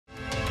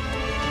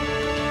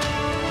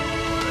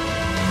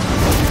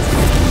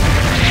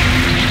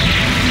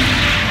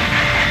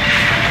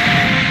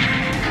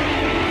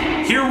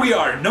we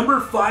are, number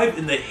 5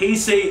 in the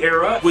Heisei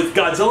era with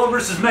Godzilla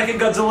vs.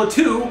 Mechagodzilla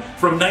 2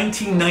 from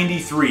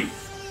 1993.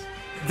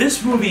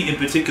 This movie in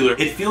particular,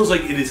 it feels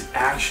like it is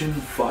action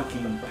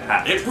fucking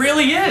packed. It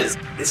really is!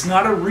 It's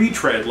not a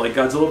retread like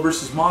Godzilla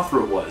vs.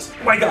 Mothra was.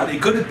 Oh my god,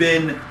 it could have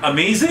been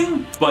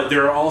amazing, but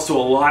there are also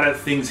a lot of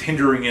things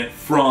hindering it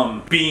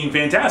from being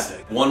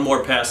fantastic. One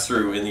more pass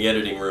through in the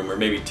editing room, or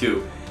maybe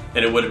 2,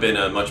 and it would have been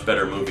a much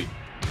better movie.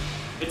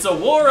 It's a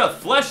war of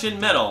flesh and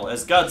metal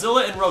as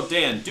Godzilla and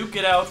Rodan duke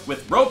it out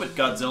with Robot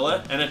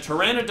Godzilla and a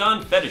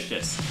Pteranodon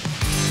fetishist.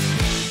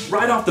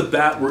 Right off the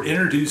bat, we're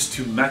introduced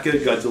to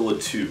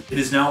Mechagodzilla 2. It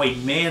is now a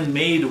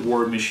man-made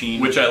war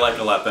machine. Which I like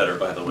a lot better,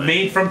 by the way.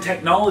 Made from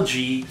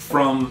technology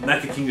from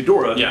Mecha King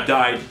Ghidorah, yeah, who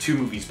died 2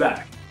 movies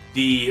back.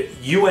 The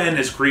UN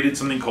has created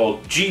something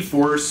called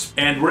G-Force,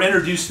 and we're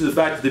introduced to the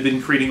fact that they've been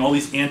creating all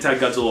these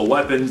anti-Godzilla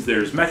weapons.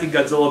 There's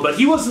Mechagodzilla, but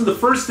he wasn't the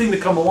first thing to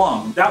come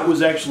along. That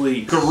was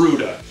actually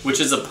Garuda.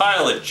 Which is a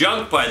pile of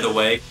junk, by the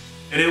way.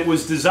 And it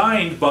was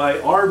designed by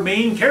our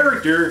main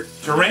character,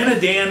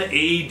 Pteranodon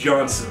A.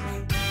 Johnson.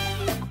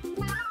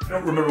 I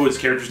don't remember what his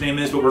character's name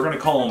is, but we're going to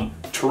call him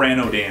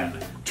Pteranodon.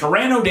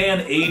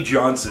 Pteranodon A.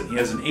 Johnson. He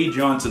has an A.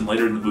 Johnson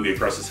later in the movie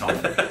across his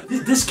helmet.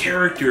 This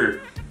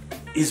character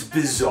is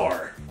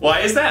bizarre.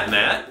 Why is that,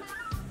 Matt?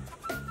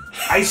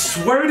 I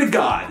swear to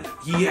God,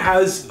 he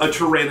has a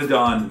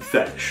Pteranodon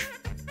fetish.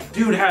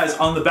 Dude has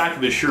on the back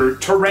of his shirt,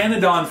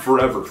 Pteranodon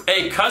Forever.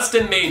 A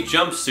custom-made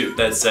jumpsuit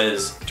that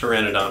says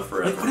Pteranodon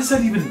Forever. Like, what does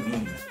that even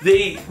mean?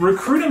 They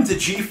recruit him to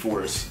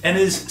G-Force, and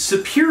his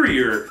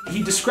superior,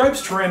 he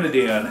describes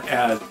Pteranodon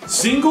as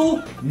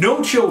single,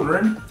 no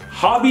children,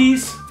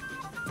 hobbies,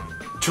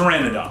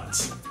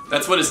 Pteranodons.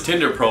 That's what his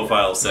Tinder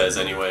profile says,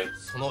 anyway.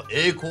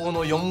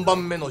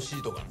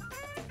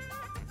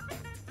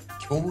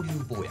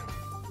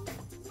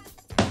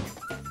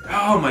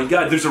 Oh my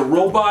god, there's a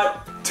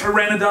robot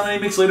Pteranodon that he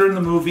makes later in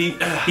the movie.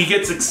 He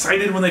gets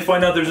excited when they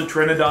find out there's a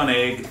Pteranodon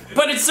egg.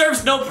 But it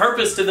serves no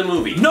purpose to the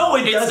movie. No,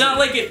 it doesn't. It's not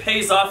like it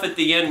pays off at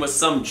the end with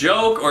some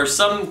joke or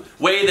some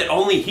way that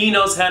only he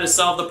knows how to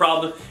solve the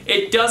problem.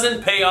 It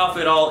doesn't pay off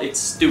at all. It's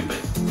stupid.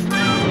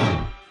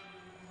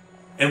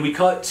 And we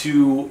cut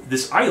to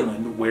this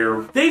island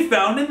where they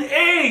found an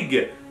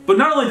egg! But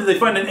not only did they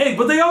find an egg,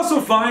 but they also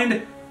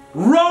find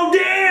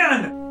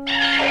Rodan!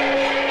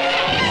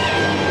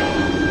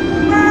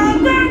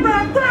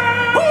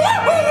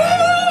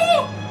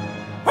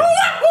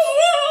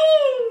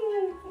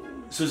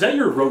 So is that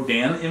your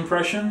Rodan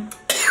impression?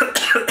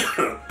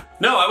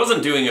 No, I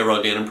wasn't doing a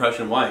Rodan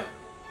impression. Why?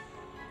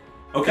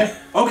 Okay.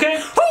 Okay.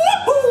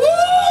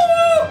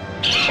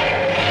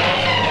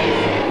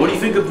 What do you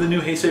think of the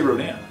new Hesiei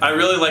Rodan? I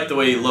really like the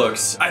way he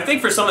looks. I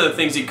think for some of the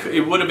things,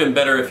 it would have been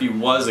better if he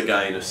was a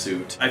guy in a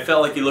suit. I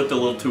felt like he looked a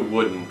little too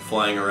wooden,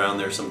 flying around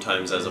there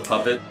sometimes as a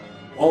puppet.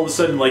 All of a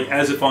sudden, like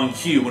as if on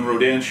cue, when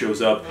Rodan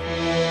shows up.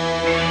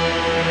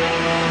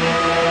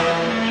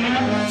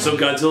 So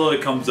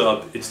Godzilla comes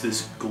up, it's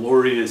this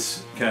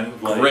glorious kind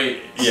of like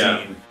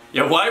scene.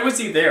 Yeah, why was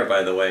he there,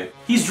 by the way?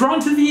 He's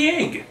drawn to the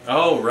egg.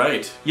 Oh,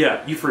 right.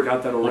 Yeah, you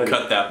forgot that already. We'll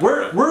cut that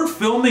part. We're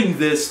filming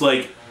this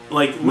like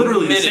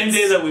literally the same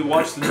day that we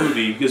watched the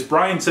movie because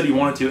Brian said he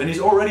wanted to, and he's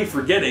already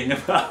forgetting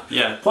about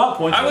plot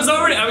points. I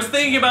was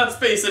thinking about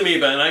Space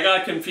Amoeba and I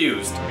got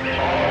confused.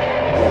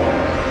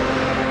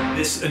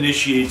 This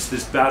initiates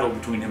this battle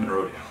between him and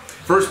Rodan.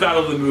 First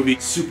battle of the movie,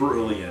 super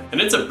early in.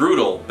 And it's a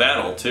brutal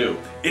battle, too.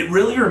 It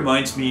really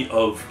reminds me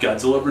of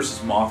Godzilla vs.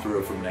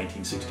 Mothra from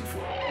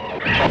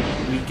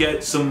 1964. We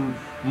get some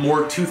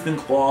more tooth and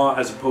claw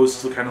as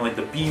opposed to kind of like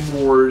the Beam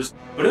Wars,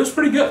 but it was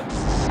pretty good.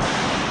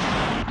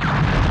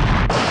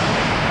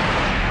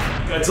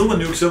 Godzilla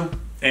nukes him,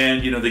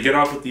 and you know, they get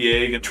off with the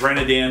egg, and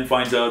Pteranodon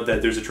finds out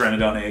that there's a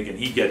Pteranodon egg, and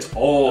he gets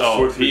all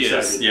sorts of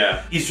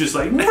excited. He's just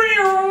like, you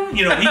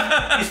know,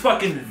 he's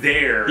fucking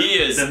there. He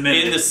is in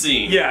the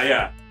scene. Yeah,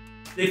 yeah.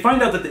 They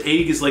find out that the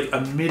egg is like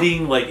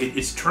emitting, like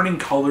it's turning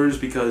colors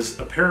because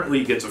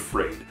apparently it gets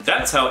afraid.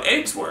 That's how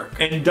eggs work.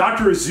 And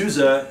Dr.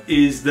 Azusa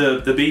is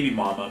the baby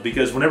mama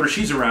because whenever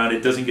she's around,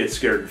 it doesn't get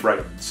scared and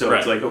frightened. So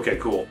it's like, okay,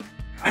 cool.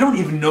 I don't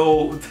even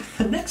know,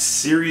 the next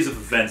series of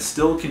events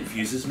still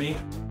confuses me.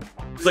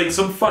 It's like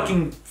some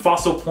fucking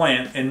fossil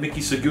plant, and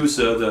Miki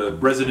Sagusa, the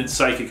resident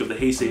psychic of the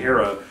Heisei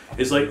era,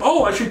 is like,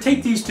 oh, I should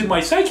take these to my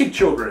psychic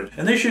children,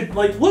 and they should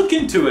like look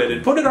into it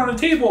and put it on a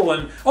table,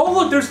 and oh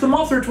look, there's the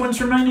Mothra twins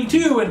from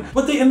 '92, and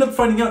what they end up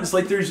finding out is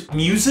like there's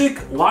music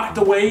locked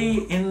away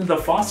in the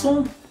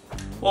fossil.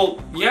 Well,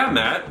 yeah,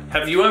 Matt.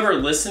 Have you ever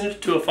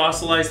listened to a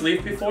fossilized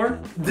leaf before?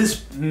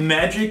 This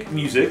magic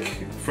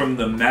music from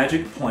the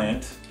magic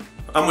plant.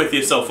 I'm with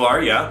you so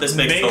far, yeah. This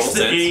makes total sense.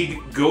 Makes the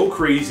egg go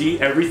crazy,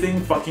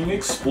 everything fucking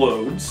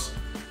explodes,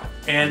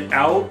 and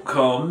out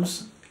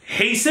comes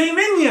Heisei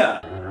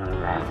Minya!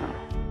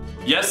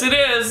 Yes, it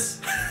is!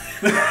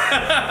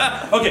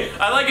 Okay.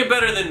 I like it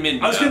better than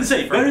Minya. I was gonna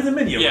say, better than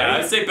Minya, Yeah, right?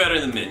 I'd say better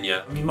than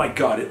Minya. I mean, my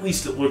god, at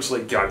least it looks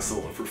like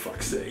Godzilla, for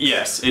fuck's sake.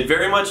 Yes, it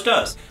very much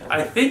does.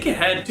 I think it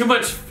had too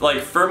much,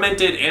 like,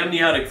 fermented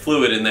amniotic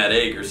fluid in that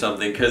egg or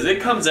something, because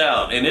it comes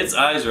out and its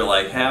eyes are,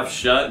 like, half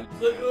shut.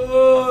 It's like,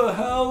 oh,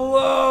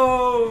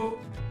 hello!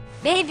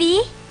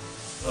 Baby?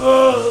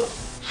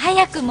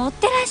 早く持っ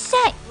てらっし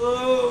ゃい。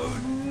 Oh,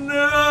 no!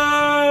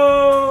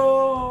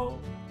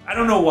 I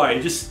don't know why,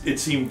 it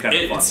seemed kind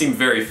of fun. It seemed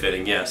very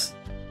fitting, yes.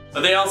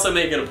 But they also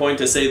make it a point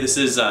to say this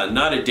is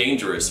not a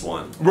dangerous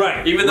one.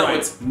 Right. Even though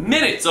it's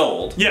minutes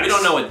old, yes, we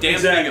don't know a damn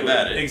thing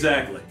about it.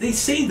 Exactly. They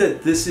say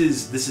that this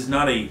is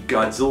not a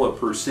Godzilla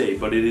per se,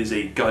 but it is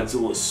a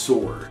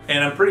Godzillasaur.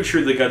 And I'm pretty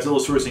sure the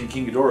Godzillasaurus in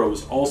King Ghidorah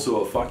was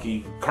also a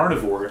fucking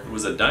carnivore. It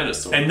was a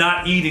dinosaur. And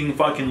not eating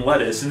fucking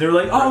lettuce. And they're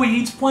like, oh, he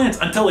eats plants.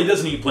 Until he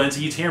doesn't eat plants,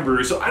 he eats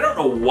hamburgers. So I don't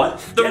know what.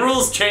 The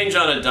rules change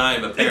on a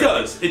dime, apparently.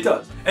 It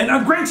does.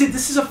 And granted,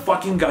 this is a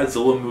fucking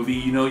Godzilla movie.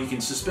 You know, you can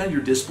suspend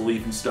your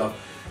disbelief and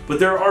stuff. But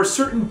there are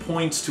certain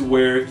points to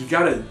where you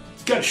gotta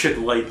shed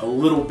the light a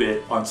little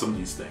bit on some of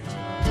these things.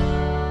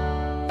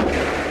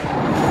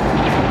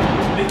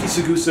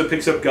 Mechagodzilla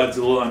picks up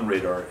Godzilla on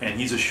radar, and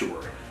he's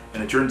ashore.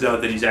 And it turns out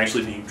that he's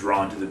actually being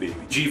drawn to the baby.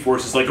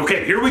 G-Force is like,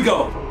 okay, here we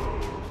go!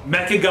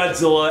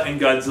 Mechagodzilla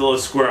and Godzilla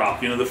square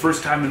off. You know, the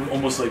first time in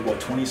almost like, what,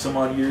 20 some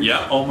odd years?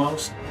 Yeah.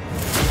 Almost.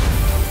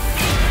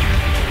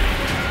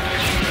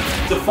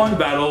 It's a fun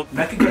battle.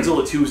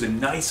 Mechagodzilla 2 is a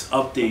nice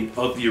update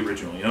of the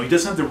original. You know, he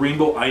doesn't have the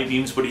rainbow eye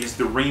beams, but he has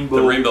the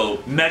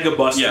rainbow Mega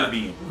Buster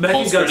beam.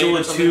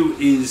 Mechagodzilla 2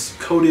 is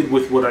coated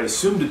with what I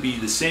assume to be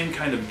the same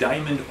kind of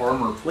diamond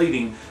armor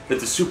plating that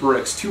the Super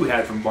X2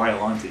 had from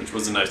Biollante. Which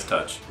was a nice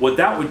touch. What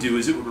that would do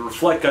is it would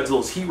reflect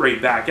Godzilla's heat ray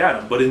back at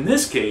him, but in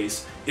this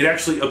case, it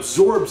actually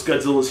absorbs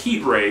Godzilla's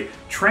heat ray,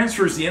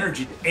 transfers the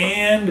energy,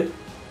 and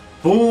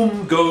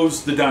boom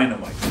goes the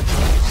dynamite.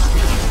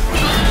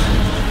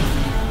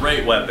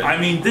 Great weapon. I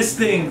mean, this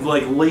thing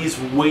like lays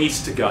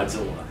waste to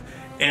Godzilla,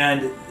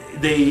 and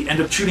they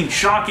end up shooting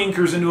shock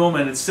anchors into him,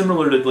 and it's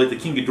similar to like the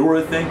King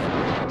Ghidorah thing.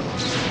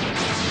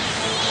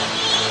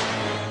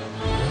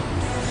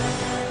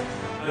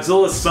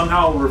 Godzilla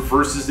somehow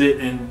reverses it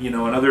in, you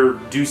know, another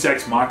Deus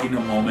Ex Machina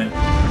moment.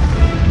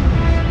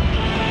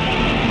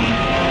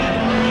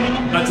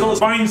 Godzilla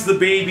finds the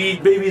baby.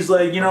 Baby's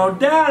like, you know,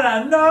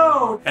 Dada,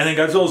 no! And then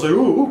Godzilla's like,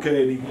 ooh,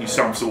 okay, and he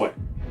stomps away.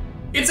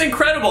 It's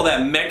incredible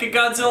that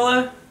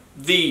Mechagodzilla,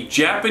 the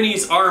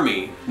Japanese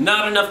army,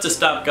 not enough to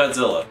stop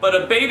Godzilla. But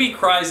a baby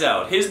cries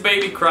out, his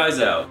baby cries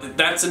out.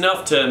 That's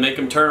enough to make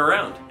him turn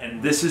around.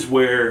 And this is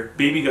where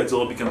Baby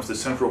Godzilla becomes the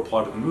central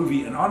plot of the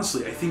movie, and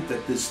honestly, I think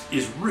that this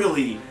is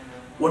really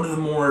one of the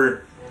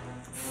more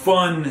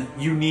fun,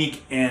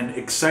 unique, and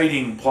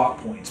exciting plot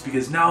points,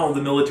 because now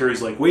the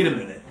military's like, wait a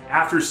minute,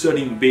 after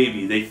studying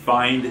Baby, they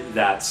find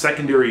that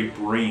secondary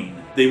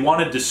brain. They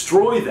want to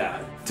destroy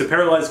that to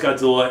paralyze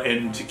Godzilla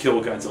and to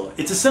kill Godzilla.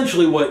 It's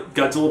essentially what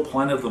Godzilla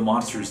Planet of the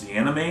Monsters, the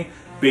anime,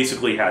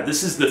 basically had.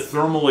 This is the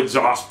thermal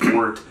exhaust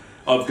port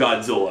of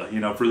Godzilla, you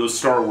know, for those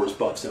Star Wars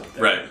buffs out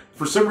there. Right.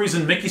 For some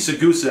reason,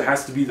 Mechagodzilla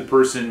has to be the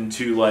person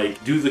to,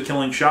 like, do the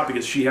killing shot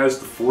because she has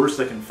the force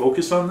that can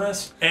focus on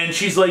this. And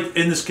she's, like,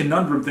 in this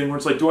conundrum thing where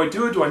it's like, do I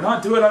do it? Do I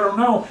not do it? I don't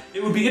know.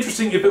 It would be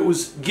interesting if it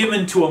was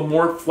given to a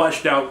more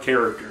fleshed out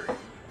character.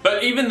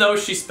 But even though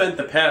she spent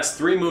the past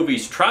 3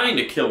 movies trying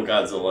to kill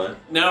Godzilla,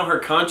 now her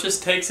conscience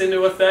takes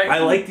into effect. I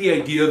like the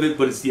idea of it,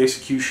 but it's the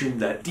execution.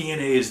 That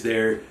DNA is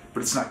there,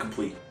 but it's not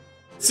complete.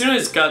 As soon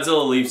as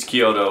Godzilla leaves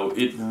Kyoto,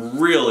 it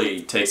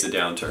really takes a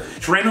downturn.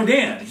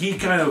 Tyrannodan, he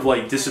kind of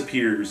like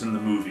disappears in the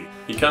movie.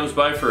 He comes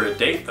by for a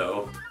date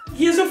though.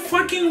 He has a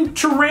fucking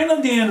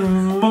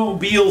Tyrannodan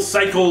mobile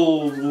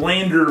cycle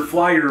lander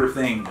flyer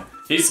thing.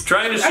 He's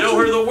trying to show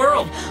her the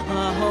world. A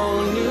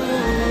whole new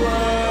world.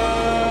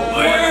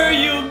 Where are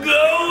you going?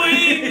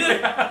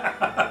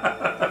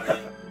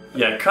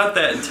 Yeah, cut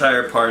that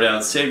entire part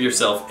out. Save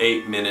yourself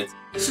 8 minutes.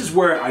 This is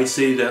where I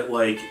say that,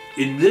 like,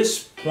 in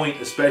this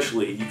point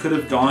especially, you could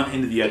have gone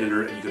into the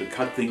editor and you could have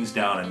cut things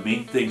down and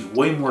made things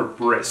way more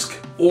brisk.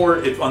 Or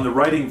if on the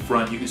writing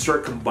front, you can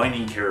start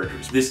combining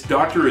characters. This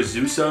Dr.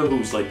 Azusa,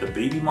 who's like the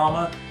baby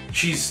mama,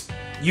 she's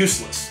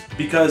useless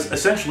because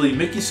essentially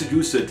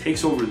Mechagodzilla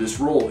takes over this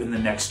role in the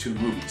next 2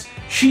 movies.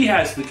 She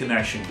has the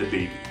connection to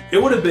Baby.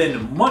 It would have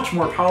been much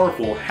more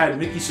powerful had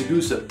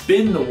Mechagodzilla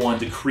been the one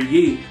to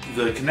create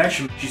the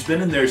connection. She's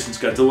been in there since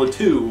Godzilla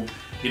 2,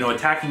 you know,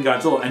 attacking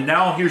Godzilla, and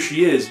now here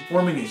she is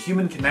forming a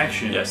human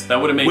connection. Yes, that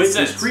would have made with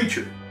sense. This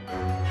creature.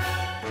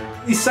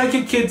 These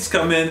psychic kids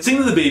come in, sing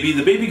to the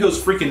baby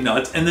goes freaking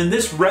nuts, and then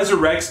this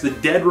resurrects the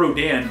dead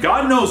Rodan,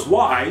 God knows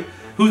why,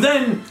 who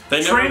then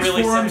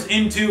transforms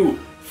into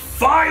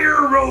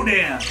Fire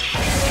Rodan!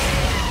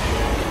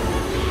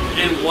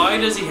 And why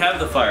does he have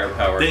the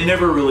firepower? They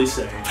never really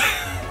say.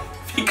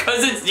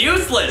 Because it's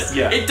useless!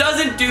 Yeah. It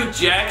doesn't do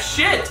jack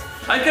shit!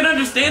 I can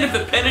understand if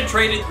it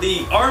penetrated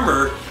the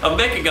armor of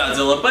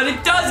Mechagodzilla, but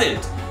it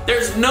doesn't!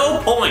 There's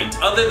no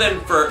point other than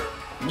for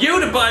you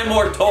to buy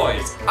more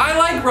toys. I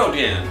like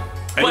Rodan.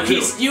 But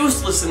he's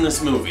useless in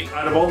this movie.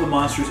 Out of all the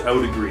monsters, I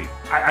would agree.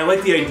 I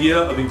like the idea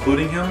of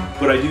including him,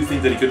 but I do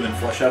think that he could have been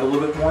fleshed out a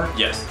little bit more.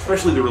 Yes.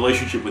 Especially the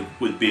relationship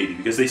with Baby,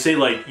 because they say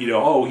like, you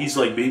know, oh, he's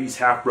like Baby's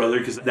half-brother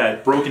because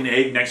that broken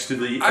egg next to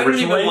the I don't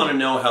even egg. want to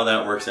know how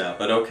that works out,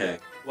 but okay.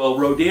 Well,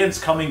 Rodan's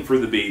coming for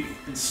the baby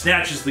and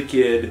snatches the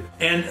kid,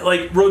 and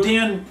like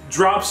Rodan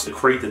drops the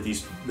crate that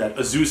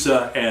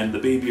Azusa and the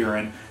baby are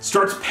in,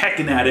 starts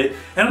pecking at it,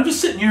 and I'm just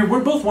sitting here,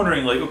 we're both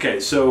wondering like, okay,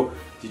 so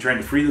is he trying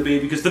to free the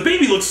baby? Because the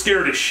baby looks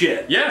scared as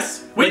shit.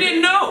 Yes, we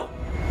didn't know!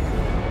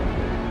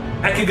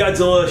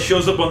 Mechagodzilla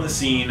shows up on the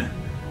scene.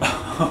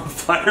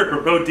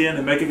 Fire Rodan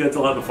and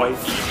Mechagodzilla have a fight.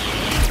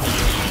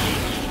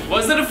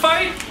 Was it a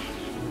fight?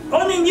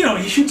 I mean, you know,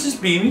 he shoots his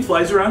beam, he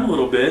flies around a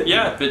little bit.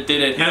 Yeah, but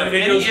did it have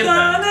any goes,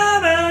 impact? Na,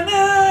 na,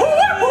 na.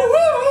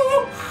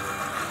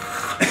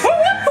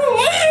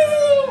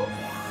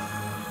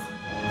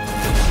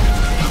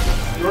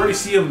 You already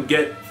see him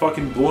get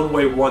fucking blown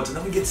away once, and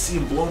then we get to see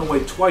him blown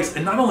away twice,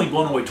 and not only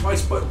blown away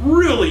twice, but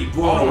really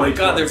blown away Oh my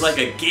god, twice. there's like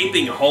a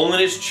gaping hole in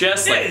his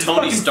chest, Yeah, like it's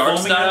Tony fucking Stark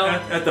foaming style.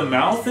 at the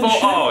mouth and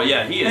shit. Oh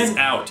yeah, he is And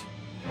out.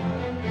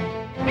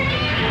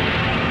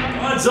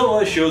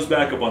 Godzilla shows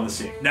back up on the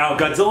scene. Now,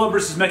 Godzilla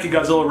vs.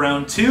 Mechagodzilla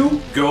round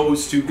 2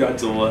 goes to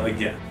Godzilla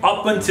again.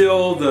 Up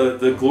until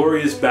the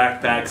glorious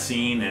backpack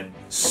scene and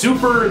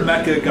Super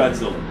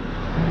Mechagodzilla.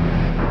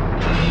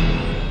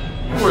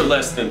 You were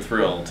less than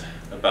thrilled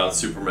about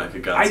Super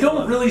Mechagodzilla. I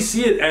don't really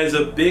see it as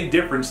a big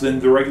difference than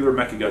the regular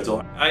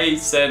Mechagodzilla. I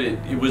said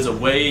it was a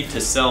way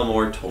to sell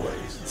more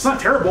toys. It's not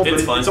terrible, but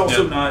It's fun, it's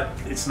also yeah.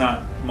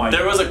 not my...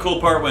 There was a cool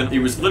part when he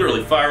was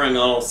literally firing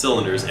on all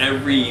cylinders.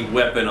 Every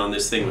weapon on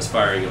this thing was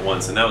firing at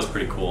once, and that was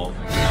pretty cool.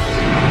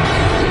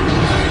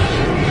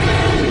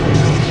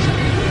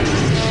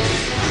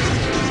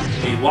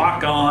 They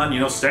lock on, you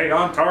know, stay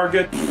on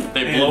target.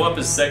 They blow up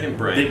his second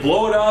brain. They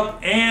blow it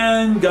up,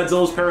 and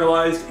Godzilla's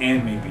paralyzed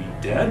and maybe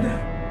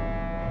dead.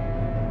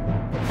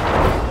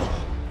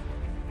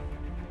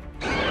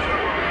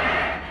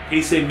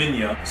 Hesiei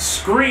Minya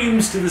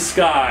screams to the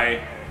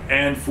sky,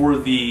 and for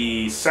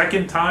the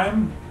second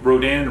time,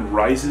 Rodan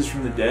rises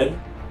from the dead.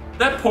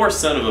 That poor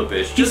son of a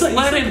bitch. Just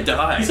let him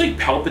die. He's like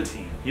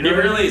Palpatine. You know He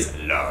what I really mean? is.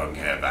 Long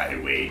have I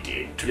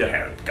waited to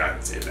help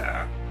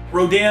Godzilla.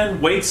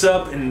 Rodan wakes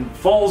up and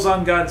falls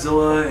on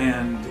Godzilla,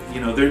 and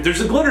you know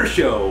there's a glitter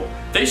show.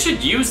 They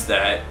should use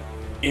that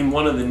in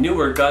one of the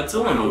newer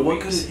Godzilla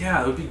movies.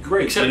 Yeah, it would be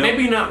great. Except you know,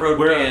 maybe not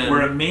Rodan.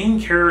 Where a main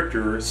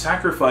character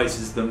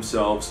sacrifices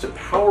themselves to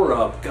power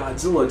up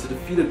Godzilla to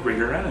defeat a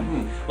greater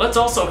enemy. Let's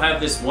also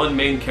have this one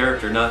main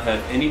character not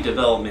have any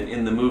development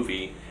in the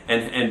movie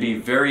and be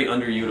very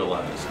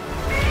underutilized.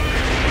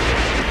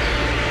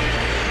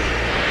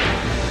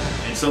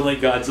 And suddenly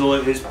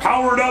Godzilla is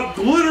powered up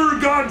Glitter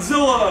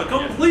Godzilla,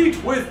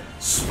 complete with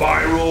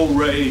spiral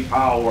ray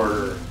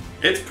power.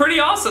 It's pretty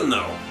awesome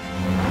though.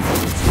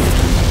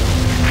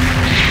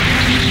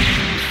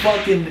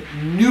 Fucking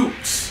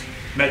nukes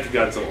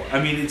Mechagodzilla.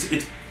 I mean,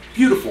 it's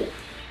beautiful.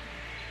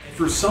 And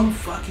for some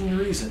fucking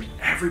reason,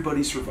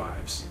 everybody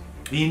survives.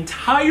 The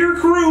entire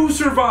crew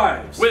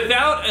survives.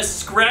 Without a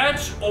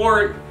scratch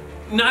or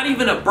not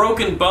even a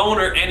broken bone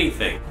or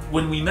anything.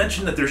 When we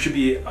mentioned that there should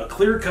be a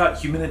clear-cut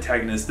human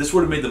antagonist, this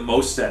would have made the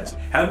most sense.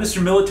 Have Mr.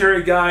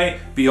 Military Guy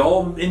be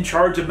all in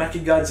charge of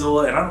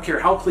Mechagodzilla, and I don't care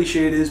how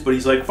cliche it is, but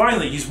he's like,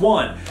 finally, he's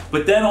won.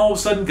 But then all of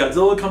a sudden,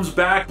 Godzilla comes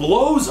back,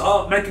 blows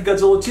up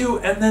Mechagodzilla 2,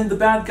 and then the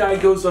bad guy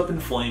goes up in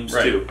flames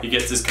too. He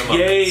gets his comeuppance.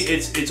 Yay,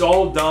 it's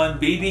all done,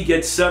 Baby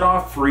gets set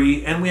off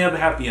free, and we have a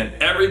happy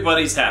ending.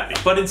 Everybody's happy.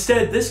 But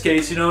instead, this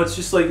case, you know, it's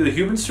just like the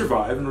humans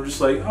survive, and we're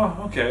just like,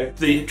 oh, okay.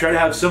 They try to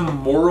have some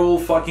moral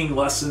fucking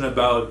lesson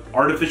about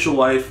artificial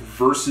life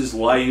versus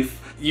life.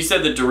 You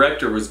said the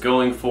director was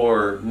going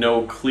for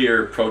no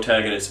clear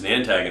protagonist and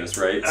antagonist,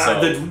 right?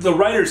 So The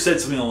writer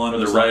said something along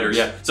those lines. the writer,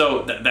 yeah.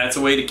 So that's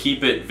a way to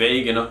keep it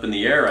vague and up in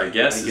the air, I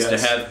guess, is to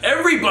have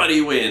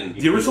everybody win.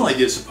 The original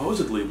idea,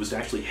 supposedly, was to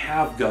actually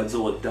have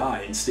Godzilla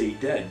die and stay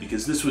dead,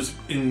 because this was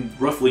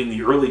roughly in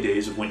the early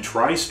days of when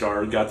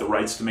TriStar got the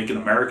rights to make an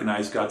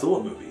Americanized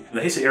Godzilla movie.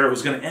 The Heisei era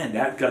was going to end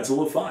at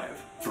Godzilla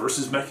 5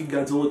 versus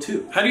Mechagodzilla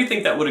 2. How do you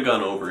think that would have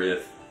gone over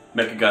if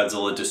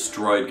Mechagodzilla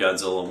destroyed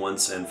Godzilla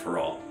once and for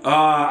all?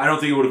 I don't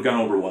think it would have gone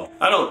over well.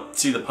 I don't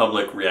see the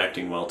public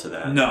reacting well to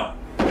that. No.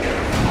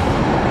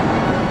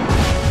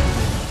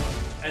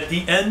 At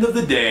the end of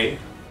the day,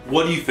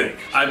 what do you think?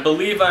 I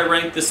believe I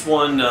ranked this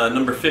one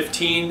number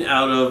 15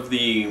 out of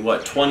the,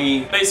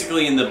 20?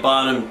 Basically in the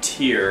bottom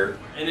tier.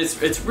 And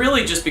it's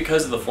really just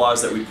because of the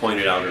flaws that we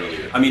pointed out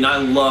earlier. I mean, I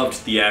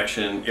loved the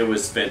action. It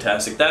was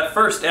fantastic. That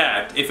first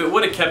act, if it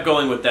would have kept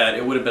going with that,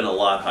 it would have been a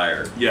lot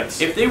higher. Yes.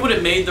 If they would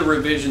have made the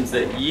revisions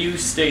that you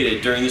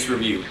stated during this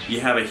review, you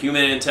have a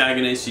human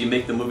antagonist, you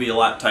make the movie a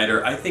lot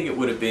tighter, I think it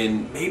would have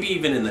been maybe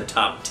even in the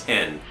top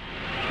 10.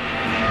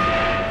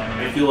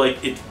 I feel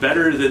like it's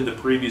better than the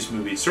previous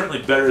movie. It's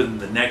certainly better than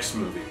the next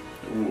movie.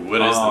 Ooh,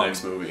 what is the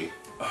next movie?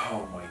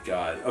 Oh my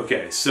god.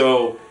 Okay,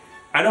 so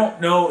I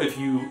don't know if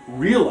you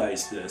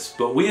realize this,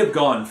 but we have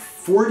gone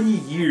 40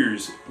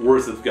 years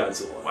worth of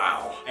Godzilla.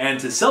 Wow. And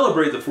to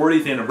celebrate the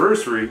 40th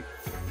anniversary,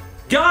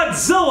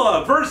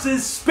 Godzilla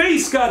versus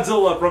Space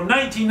Godzilla from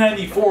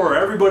 1994,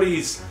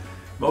 everybody's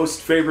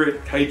most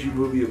favorite kaiju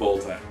movie of all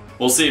time.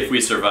 We'll see if we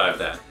survive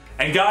that.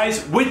 And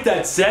guys, with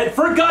that said,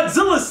 for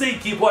Godzilla's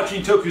sake, keep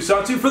watching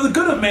Tokusatsu for the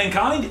good of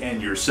mankind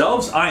and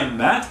yourselves. I am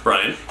Matt.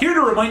 Brian. Here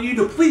to remind you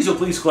to please, oh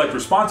please collect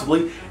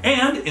responsibly,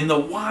 and in the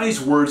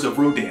wise words of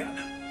Rodan,